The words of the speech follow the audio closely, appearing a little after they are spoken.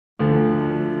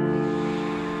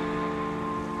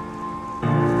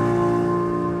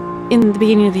In the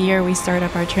beginning of the year, we started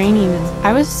up our training, and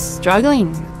I was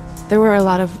struggling. There were a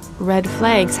lot of red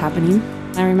flags happening.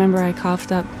 I remember I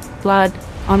coughed up blood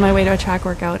on my way to a track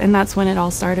workout, and that's when it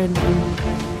all started.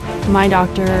 My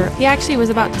doctor, he actually was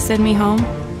about to send me home.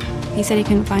 He said he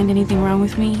couldn't find anything wrong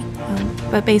with me,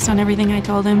 but based on everything I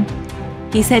told him,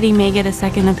 he said he may get a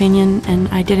second opinion, and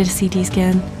I did a CT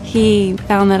scan. He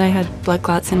found that I had blood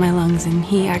clots in my lungs, and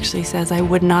he actually says I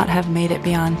would not have made it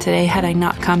beyond today had I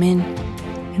not come in.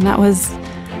 And that was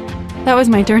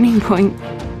my turning point.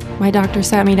 My doctor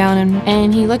sat me down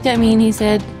and he looked at me and he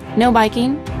said, no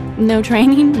biking, no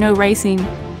training, no racing.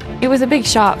 It was a big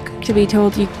shock to be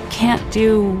told you can't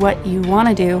do what you want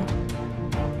to do.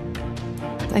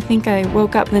 I think I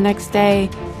woke up the next day.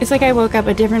 It's like I woke up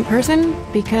a different person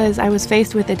because I was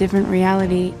faced with a different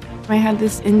reality. I had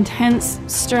this intense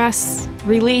stress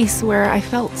release where I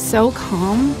felt so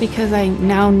calm because I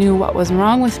now knew what was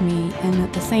wrong with me, and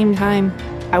at the same time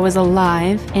I was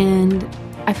alive, and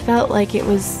I felt like it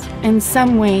was in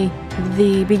some way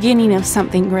the beginning of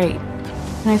something great.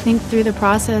 And I think through the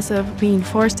process of being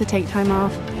forced to take time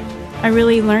off, I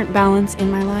really learned balance in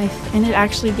my life, and it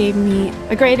actually gave me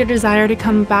a greater desire to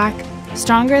come back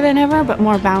stronger than ever, but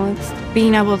more balanced.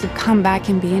 Being able to come back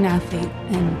and be an athlete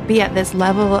and be at this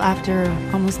level after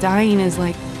almost dying is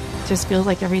like, just feels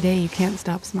like every day you can't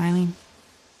stop smiling.